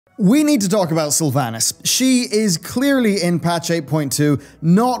We need to talk about Sylvanas. She is clearly in patch 8.2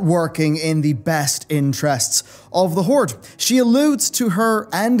 not working in the best interests of the Horde. She alludes to her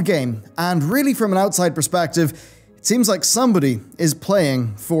endgame, and really from an outside perspective, it seems like somebody is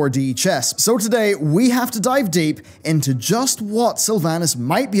playing 4D chess. So today, we have to dive deep into just what Sylvanas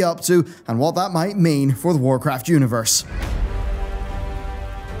might be up to and what that might mean for the Warcraft universe.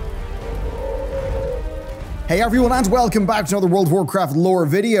 Hey everyone, and welcome back to another World of Warcraft lore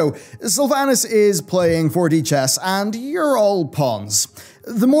video. Sylvanas is playing 4D chess, and you're all pawns.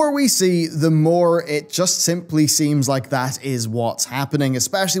 The more we see, the more it just simply seems like that is what's happening,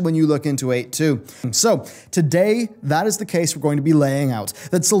 especially when you look into 8.2. So, today, that is the case we're going to be laying out,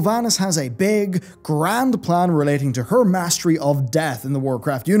 that Sylvanas has a big, grand plan relating to her mastery of death in the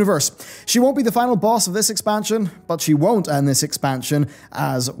Warcraft universe. She won't be the final boss of this expansion, but she won't end this expansion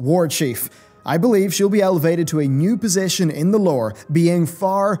as Warchief. I believe she'll be elevated to a new position in the lore, being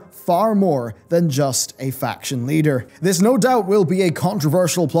far, far more than just a faction leader. This no doubt will be a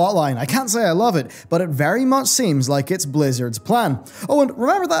controversial plotline. I can't say I love it, but it very much seems like it's Blizzard's plan. Oh, and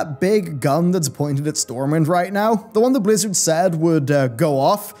remember that big gun that's pointed at Stormwind right now? The one that Blizzard said would go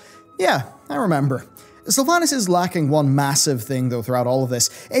off? Yeah, I remember. Sylvanas is lacking one massive thing though throughout all of this,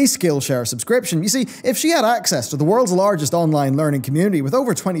 a Skillshare subscription. You see, if she had access to the world's largest online learning community with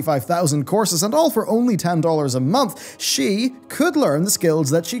over 25,000 courses and all for only $10 a month, she could learn the skills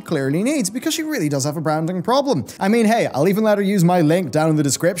that she clearly needs because she really does have a branding problem. I mean, hey, I'll even let her use my link down in the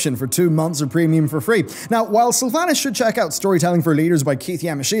description for 2 months of premium for free. Now, while Sylvanas should check out Storytelling for Leaders by Keith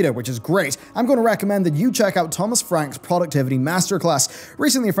Yamashita, which is great, I'm going to recommend that you check out Thomas Frank's Productivity Masterclass.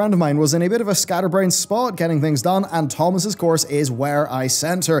 Recently, a friend of mine was in a bit of a scatterbrained spot getting things done, and Thomas's course is where I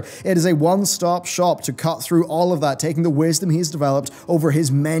sent her. It is a one-stop shop to cut through all of that, taking the wisdom he's developed over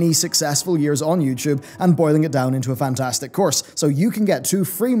his many successful years on YouTube and boiling it down into a fantastic course. So you can get 2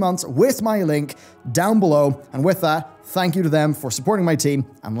 free months with my link down below, and with that, thank you to them for supporting my team,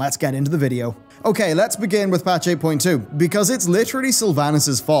 and let's get into the video. Okay, let's begin with patch 8.2, because it's literally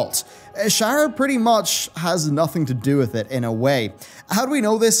Sylvanas' fault. Shara pretty much has nothing to do with it in a way. How do we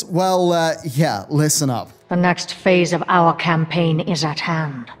know this? Well, yeah, listen up. The next phase of our campaign is at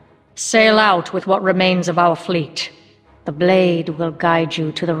hand. Sail out with what remains of our fleet. The blade will guide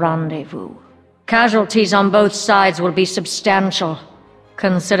you to the rendezvous. Casualties on both sides will be substantial.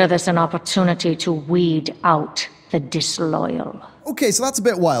 Consider this an opportunity to weed out the disloyal. Okay, so that's a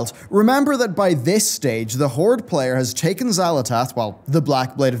bit wild. Remember that by this stage, the Horde player has taken Xal'atath, well, the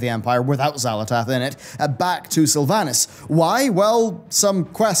Black Blade of the Empire without Xal'atath in it, back to Sylvanas. Why? Well, some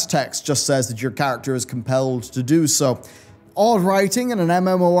quest text just says that your character is compelled to do so. Odd writing in an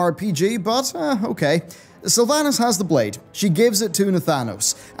MMORPG, but okay. Sylvanas has the blade. She gives it to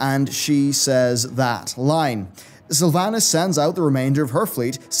Nathanos, and she says that line. Sylvanas sends out the remainder of her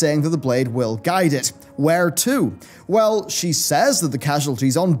fleet, saying that the blade will guide it. Where to? Well, she says that the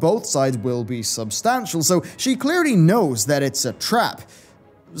casualties on both sides will be substantial, so she clearly knows that it's a trap.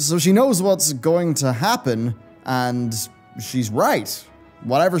 So she knows what's going to happen, and she's right.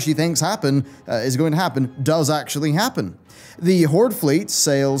 Whatever she thinks is going to happen does actually happen. The Horde fleet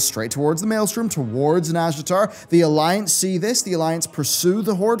sails straight towards the Maelstrom, towards Nazjatar. The Alliance see this. The Alliance pursue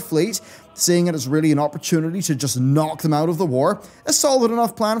the Horde fleet, seeing it as really an opportunity to just knock them out of the war. A solid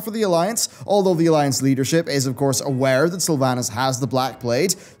enough plan for the Alliance, although the Alliance leadership is of course aware that Sylvanas has the Black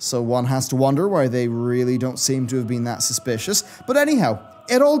Blade, so one has to wonder why they really don't seem to have been that suspicious. But anyhow,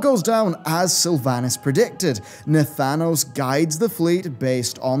 it all goes down as Sylvanas predicted. Nathanos guides the fleet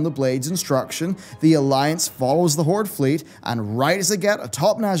based on the Blade's instruction, the Alliance follows the Horde fleet, and right as they get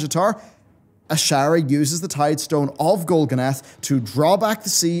atop Nazjatar, Ashara uses the Tidestone of Golganeth to draw back the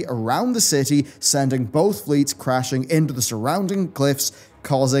sea around the city, sending both fleets crashing into the surrounding cliffs,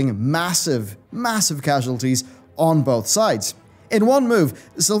 causing massive, massive casualties on both sides. In one move,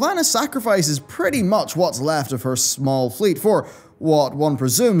 Sylvanas sacrifices pretty much what's left of her small fleet for what one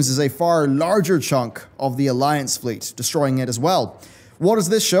presumes is a far larger chunk of the Alliance fleet, destroying it as well. What does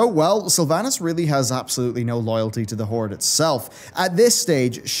this show? Well, Sylvanas really has absolutely no loyalty to the Horde itself. At this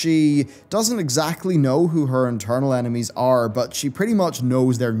stage, she doesn't exactly know who her internal enemies are, but she pretty much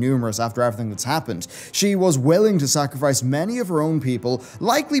knows they're numerous after everything that's happened. She was willing to sacrifice many of her own people,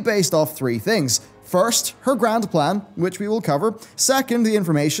 likely based off 3 things. First, her grand plan, which we will cover. Second, the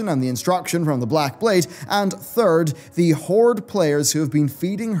information and the instruction from the Black Blade. And third, the Horde players who have been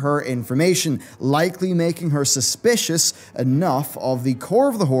feeding her information, likely making her suspicious enough of the core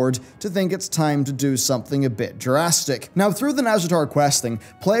of the Horde to think it's time to do something a bit drastic. Now, through the Nazjatar questing,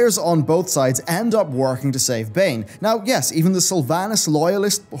 players on both sides end up working to save Bane. Now, yes, even the Sylvanas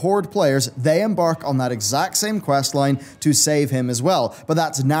loyalist Horde players, they embark on that exact same questline to save him as well, but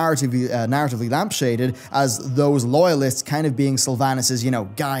that's narratively lampshaded as those loyalists kind of being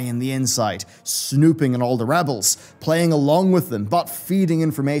Sylvanas' guy in the inside, snooping on all the rebels, playing along with them, but feeding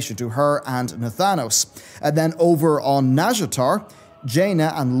information to her and Nathanos. And then over on Nazjatar,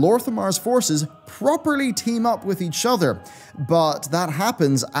 Jaina and Lorthamar's forces properly team up with each other, but that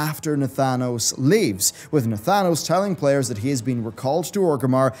happens after Nathanos leaves, with Nathanos telling players that he has been recalled to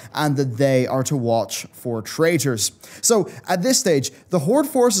Orgrimmar and that they are to watch for traitors. So at this stage, the Horde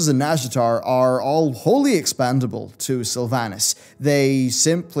forces in Nazjatar are all wholly expendable to Sylvanas. They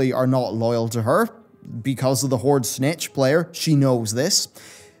simply are not loyal to her because of the Horde snitch player. She knows this.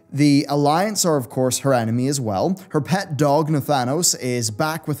 The Alliance are, of course, her enemy as well. Her pet dog, Nathanos, is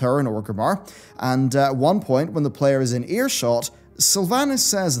back with her in Orgrimmar, and at one point, when the player is in earshot, Sylvanas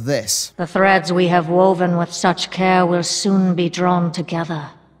says this: "The threads we have woven with such care will soon be drawn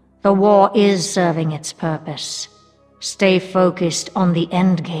together. The war is serving its purpose. Stay focused on the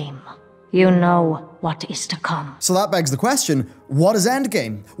endgame. You know what is to come." So that begs the question, what is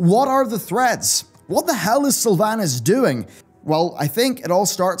endgame? What are the threads? What the hell is Sylvanas doing? Well, I think it all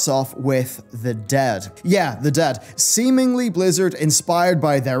starts off with the Dead. Yeah, the Dead. Seemingly Blizzard, inspired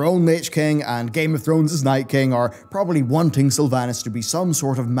by their own Lich King and Game of Thrones' Night King, are probably wanting Sylvanas to be some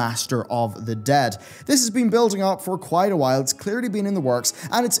sort of master of the Dead. This has been building up for quite a while, it's clearly been in the works,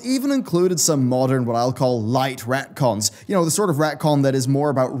 and it's even included some modern, what I'll call light retcons. The sort of retcon that is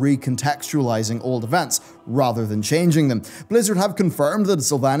more about recontextualizing old events, rather than changing them. Blizzard have confirmed that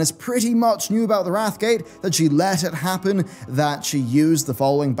Sylvanas pretty much knew about the Wrathgate, that she let it happen, that she used the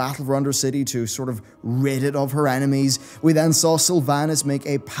following battle for Undercity to sort of rid it of her enemies. We then saw Sylvanas make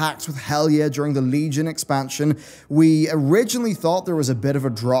a pact with Helya during the Legion expansion. We originally thought there was a bit of a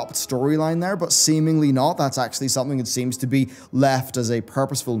dropped storyline there, but seemingly not. That's actually something that seems to be left as a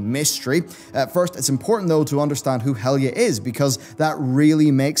purposeful mystery. First, it's important though to understand who Helya is, because that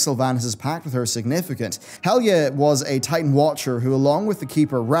really makes Sylvanas' pact with her significant. Helya was a Titan Watcher who, along with the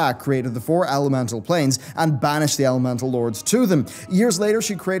Keeper Ra, created the 4 elemental planes and banished the elemental lords to them. Years later,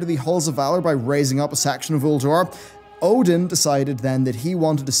 she created the Halls of Valor by raising up a section of Ulduar. Odin decided then that he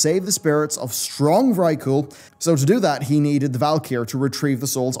wanted to save the spirits of strong Vrykul, so to do that he needed the Valkyr to retrieve the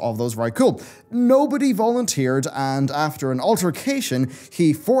souls of those Vrykul. Nobody volunteered, and after an altercation,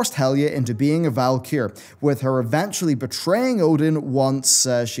 he forced Helya into being a Valkyr, with her eventually betraying Odin once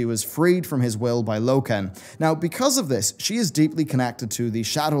she was freed from his will by Loken. Now, because of this, she is deeply connected to the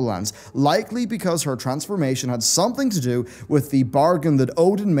Shadowlands, likely because her transformation had something to do with the bargain that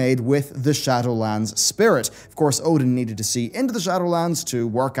Odin made with the Shadowlands spirit. Of course, Odin needed to see into the Shadowlands to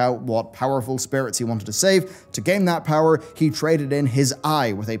work out what powerful spirits he wanted to save. To gain that power, he traded in his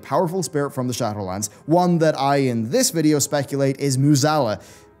eye with a powerful spirit from the Shadowlands, one that I, in this video, speculate is Muzala,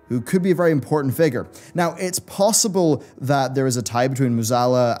 who could be a very important figure. Now, it's possible that there is a tie between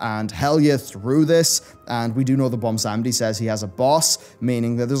Muzala and Helya through this, and we do know that Bomsamdi says he has a boss,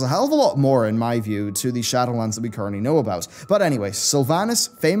 meaning that there's a hell of a lot more, in my view, to the Shadowlands that we currently know about. But anyway,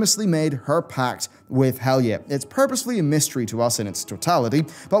 Sylvanas famously made her pact with Helya. It's purposefully a mystery to us in its totality,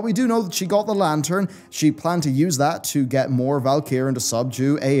 but we do know that she got the lantern. She planned to use that to get more Valkyr and to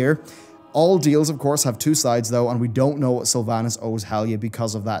subdue Aer. All deals, of course, have 2 sides, though, and we don't know what Sylvanas owes Helya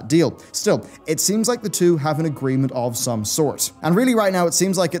because of that deal. Still, it seems like the two have an agreement of some sort. And really, right now, it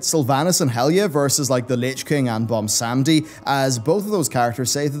seems like it's Sylvanas and Helya versus, like, the Lich King and Bomsamdi, as both of those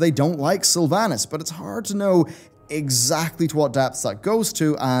characters say that they don't like Sylvanas, but it's hard to know exactly to what depths that goes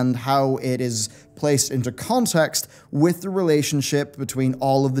to and how it is placed into context with the relationship between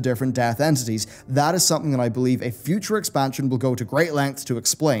all of the different death entities. That is something that I believe a future expansion will go to great lengths to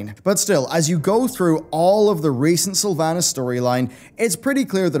explain. But still, as you go through all of the recent Sylvanas storyline, it's pretty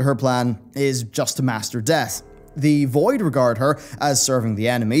clear that her plan is just to master death. The Void regard her as serving the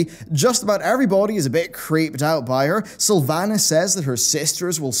enemy. Just about everybody is a bit creeped out by her. Sylvanas says that her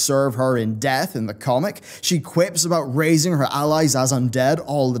sisters will serve her in death in the comic. She quips about raising her allies as undead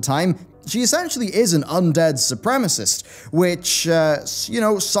all the time. She essentially is an undead supremacist, which,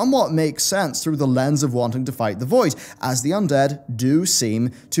 somewhat makes sense through the lens of wanting to fight the Void, as the undead do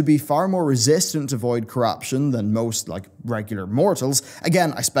seem to be far more resistant to Void corruption than most, regular mortals.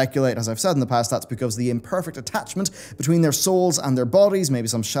 Again, I speculate, as I've said in the past, that's because the imperfect attachment between their souls and their bodies, maybe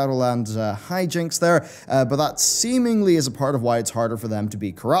some Shadowland hijinks there, but that seemingly is a part of why it's harder for them to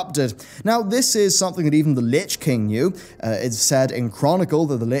be corrupted. Now, this is something that even the Lich King knew. It's said in Chronicle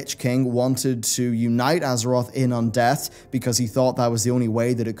that the Lich King wanted to unite Azeroth in Undeath because he thought that was the only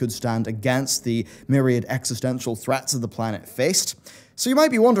way that it could stand against the myriad existential threats that the planet faced. So you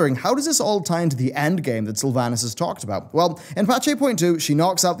might be wondering, how does this all tie into the endgame that Sylvanas has talked about? Well, in patch 8.2, she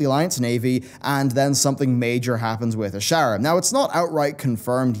knocks out the Alliance Navy, and then something major happens with Ashara. Now, it's not outright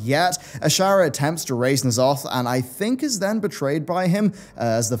confirmed yet. Ashara attempts to raise N'Zoth, and I think is then betrayed by him,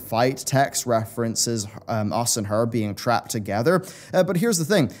 as the fight text references us and her being trapped together. But here's the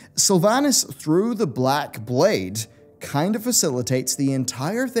thing. Sylvanas, through the Black Blade, kind of facilitates the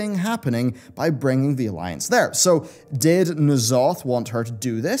entire thing happening by bringing the Alliance there. So, did N'Zoth want her to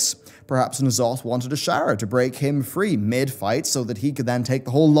do this? Perhaps N'Zoth wanted Ashara to break him free mid-fight so that he could then take the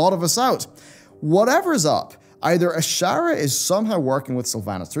whole lot of us out. Whatever's up, either Ashara is somehow working with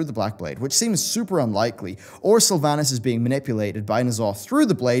Sylvanas through the Black Blade, which seems super unlikely, or Sylvanas is being manipulated by N'Zoth through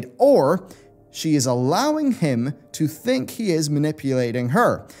the Blade, or she is allowing him to think he is manipulating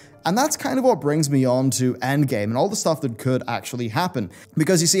her. And that's kind of what brings me on to Endgame and all the stuff that could actually happen.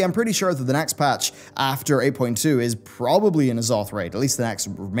 Because you see, I'm pretty sure that the next patch after 8.2 is probably an N'Zoth raid, at least the next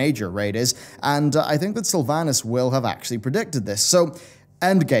major raid is, and I think that Sylvanas will have actually predicted this. So,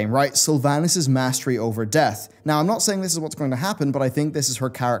 Endgame, right? Sylvanas' mastery over death. Now, I'm not saying this is what's going to happen, but I think this is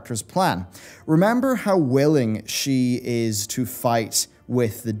her character's plan. Remember how willing she is to fight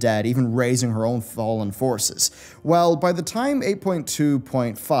with the dead, even raising her own fallen forces. Well, by the time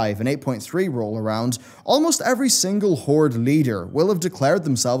 8.2.5 and 8.3 roll around, almost every single Horde leader will have declared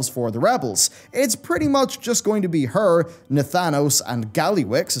themselves for the rebels. It's pretty much just going to be her, Nathanos, and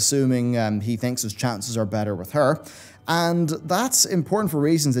Gallywix, assuming he thinks his chances are better with her. And that's important for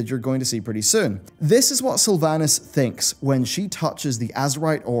reasons that you're going to see pretty soon. This is what Sylvanas thinks when she touches the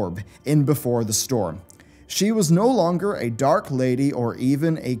Azerite Orb in Before the Storm. She was no longer a dark lady or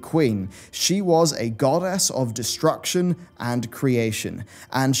even a queen. She was a goddess of destruction and creation,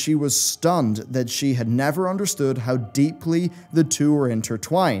 and she was stunned that she had never understood how deeply the two were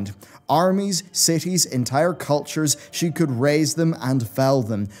intertwined. Armies, cities, entire cultures, she could raise them and fell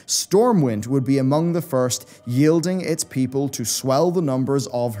them. Stormwind would be among the first, yielding its people to swell the numbers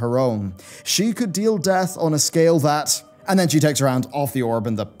of her own. She could deal death on a scale that... And then she takes her hand off the orb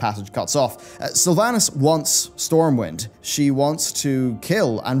and the passage cuts off. Sylvanas wants Stormwind. She wants to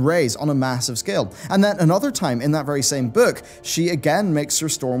kill and raise on a massive scale. And then another time in that very same book, she again makes her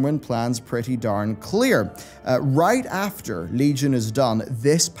Stormwind plans pretty darn clear. Right after Legion is done,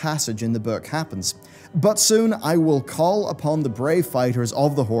 this passage in the book happens. But soon I will call upon the brave fighters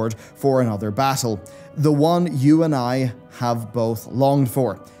of the Horde for another battle. The one you and I have both longed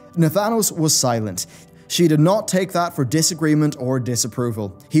for. Nathanos was silent. She did not take that for disagreement or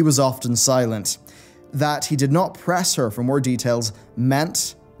disapproval. He was often silent. That he did not press her for more details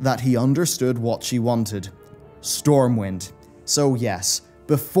meant that he understood what she wanted. Stormwind. So yes,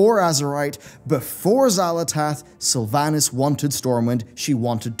 before Azerite, before Xal'atath, Sylvanas wanted Stormwind. She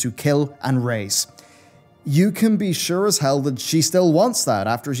wanted to kill and raise. You can be sure as hell that she still wants that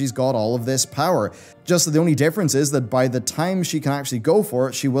after she's got all of this power. Just that the only difference is that by the time she can actually go for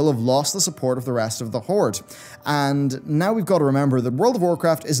it, she will have lost the support of the rest of the Horde. And now we've got to remember that World of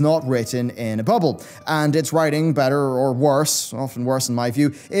Warcraft is not written in a bubble, and its writing, better or worse, often worse in my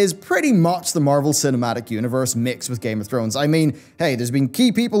view, is pretty much the Marvel Cinematic Universe mixed with Game of Thrones. I mean, hey, there's been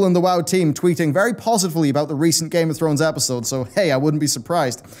key people in the WoW team tweeting very positively about the recent Game of Thrones episode, so hey, I wouldn't be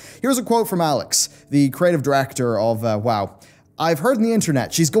surprised. Here's a quote from Alex, the creative director of WoW. "I've heard on the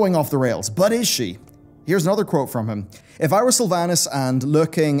internet she's going off the rails, but is she?" Here's another quote from him. "If I were Sylvanas and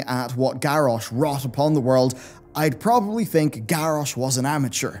looking at what Garrosh wrought upon the world, I'd probably think Garrosh was an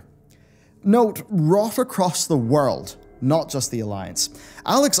amateur." Note, wrought across the world, not just the Alliance.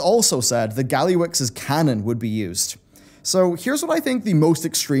 Alex also said that Gallywix's cannon would be used. So here's what I think the most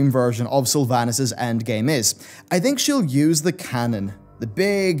extreme version of Sylvanas' endgame is. I think she'll use the cannon, the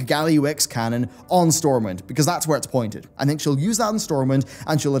big Gallywix cannon, on Stormwind, because that's where it's pointed. I think she'll use that on Stormwind,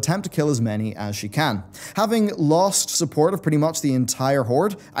 and she'll attempt to kill as many as she can. Having lost support of pretty much the entire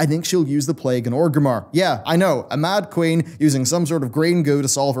Horde, I think she'll use the Plague in Orgrimmar. Yeah, I know, a mad queen using some sort of green goo to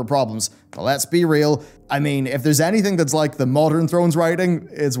solve her problems. But let's be real, I mean, if there's anything that's like the modern Thrones writing,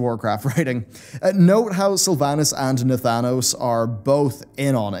 it's Warcraft writing. Note how Sylvanas and Nathanos are both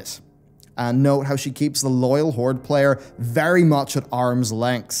in on it. And note how she keeps the loyal Horde player very much at arm's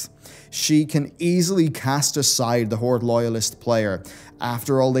length. She can easily cast aside the Horde loyalist player.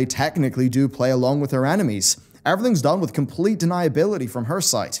 After all, they technically do play along with her enemies. Everything's done with complete deniability from her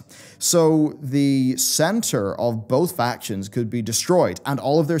side. So the center of both factions could be destroyed and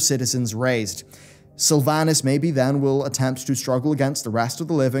all of their citizens razed. Sylvanas maybe then will attempt to struggle against the rest of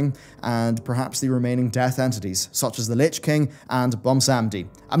the living and perhaps the remaining death entities, such as the Lich King and Bumsamdi.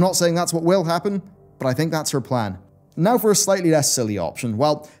 I'm not saying that's what will happen, but I think that's her plan. Now for a slightly less silly option.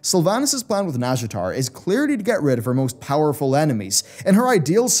 Well, Sylvanas' plan with Nazjatar is clearly to get rid of her most powerful enemies. In her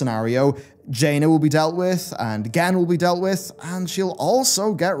ideal scenario, Jaina will be dealt with, and Gen will be dealt with, and she'll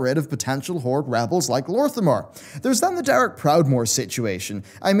also get rid of potential Horde rebels like Lorthamar. There's then the Derek Proudmoore situation.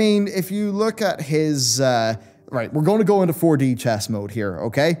 I mean, if you look at his... Right, we're going to go into 4D chess mode here,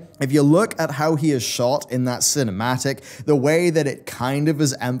 okay? If you look at how he is shot in that cinematic, the way that it kind of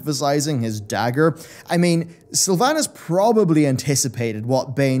is emphasizing his dagger, I mean, Sylvanas probably anticipated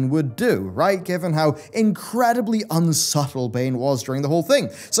what Bane would do, right? Given how incredibly unsubtle Bane was during the whole thing.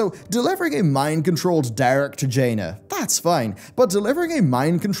 So, delivering a mind-controlled Derek to Jaina, that's fine. But delivering a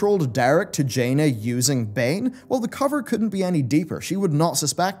mind-controlled Derek to Jaina using Bane, well, the cover couldn't be any deeper. She would not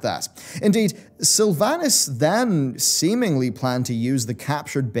suspect that. Indeed, Sylvanas then seemingly planned to use the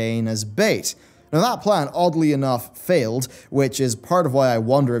captured Bane as bait. Now that plan, oddly enough, failed, which is part of why I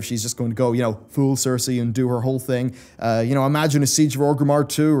wonder if she's just going to go, fool Cersei and do her whole thing. Imagine a Siege of Orgrimmar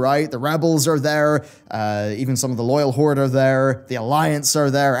 2, right? The rebels are there, even some of the loyal Horde are there, the Alliance are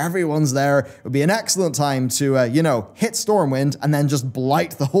there, everyone's there. It would be an excellent time to, hit Stormwind and then just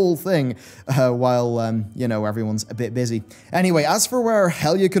blight the whole thing while, everyone's a bit busy. Anyway, as for where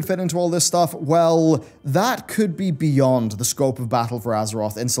Helya could fit into all this stuff, well, that could be beyond the scope of Battle for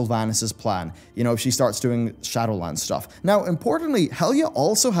Azeroth in Sylvanas' plan. If she starts doing Shadowlands stuff. Now, importantly, Helya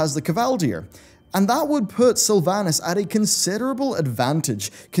also has the Cavaldier. And that would put Sylvanas at a considerable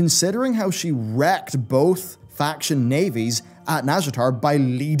advantage, considering how she wrecked both faction navies at Nazjatar by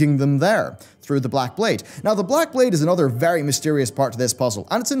leading them there through the Black Blade. Now, the Black Blade is another very mysterious part to this puzzle,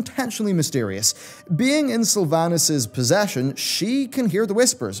 and it's intentionally mysterious. Being in Sylvanas' possession, she can hear the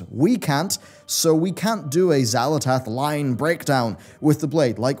whispers. We can't, so we can't do a Xal'atath line breakdown with the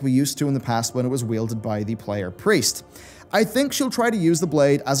blade like we used to in the past when it was wielded by the player priest. I think she'll try to use the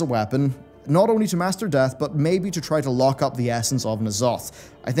blade as a weapon, not only to master death, but maybe to try to lock up the essence of N'Zoth.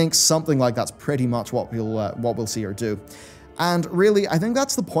 I think something like that's pretty much what we'll see her do. And really, I think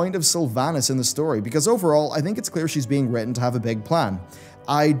that's the point of Sylvanas in the story, because overall, I think it's clear she's being written to have a big plan.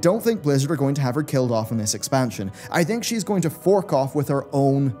 I don't think Blizzard are going to have her killed off in this expansion. I think she's going to fork off with her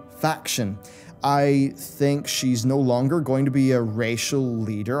own faction. I think she's no longer going to be a racial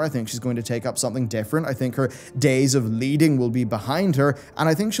leader. I think she's going to take up something different. I think her days of leading will be behind her, and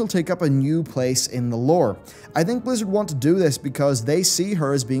I think she'll take up a new place in the lore. I think Blizzard want to do this because they see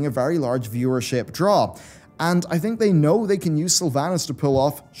her as being a very large viewership draw. And I think they know they can use Sylvanas to pull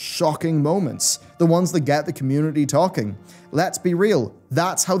off shocking moments, the ones that get the community talking. Let's be real,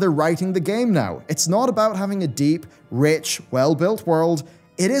 that's how they're writing the game now. It's not about having a deep, rich, well-built world.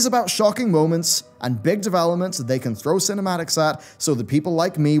 It is about shocking moments and big developments that they can throw cinematics at so that people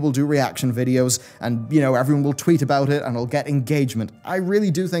like me will do reaction videos and, everyone will tweet about it and it'll get engagement. I really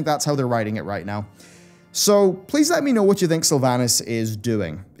do think that's how they're writing it right now. So please let me know what you think Sylvanas is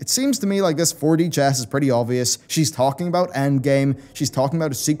doing. It seems to me like this 4D chess is pretty obvious. She's talking about Endgame. She's talking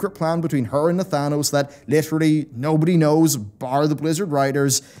about a secret plan between her and Nathanos that literally nobody knows, bar the Blizzard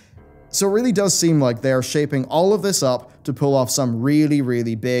writers. So it really does seem like they're shaping all of this up to pull off some really,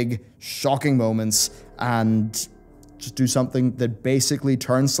 really big, shocking moments and just do something that basically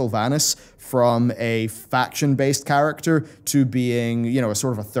turns Sylvanas from a faction-based character to being, a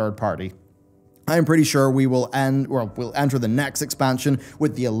sort of a third party. I'm pretty sure we'll enter the next expansion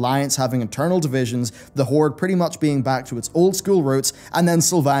with the Alliance having internal divisions, the Horde pretty much being back to its old school roots, and then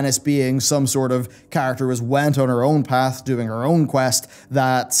Sylvanas being some sort of character who went on her own path, doing her own quest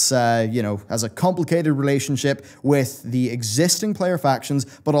that, has a complicated relationship with the existing player factions,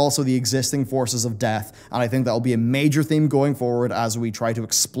 but also the existing forces of death. And I think that'll be a major theme going forward as we try to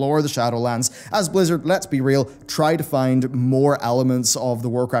explore the Shadowlands. As Blizzard, let's be real, try to find more elements of the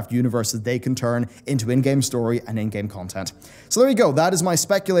Warcraft universe that they can turn into in-game story and in-game content. So there you go, that is my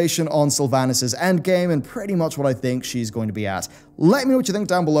speculation on Sylvanas' endgame and pretty much what I think she's going to be at. Let me know what you think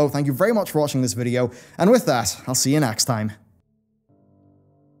down below. Thank you very much for watching this video, and with that, I'll see you next time.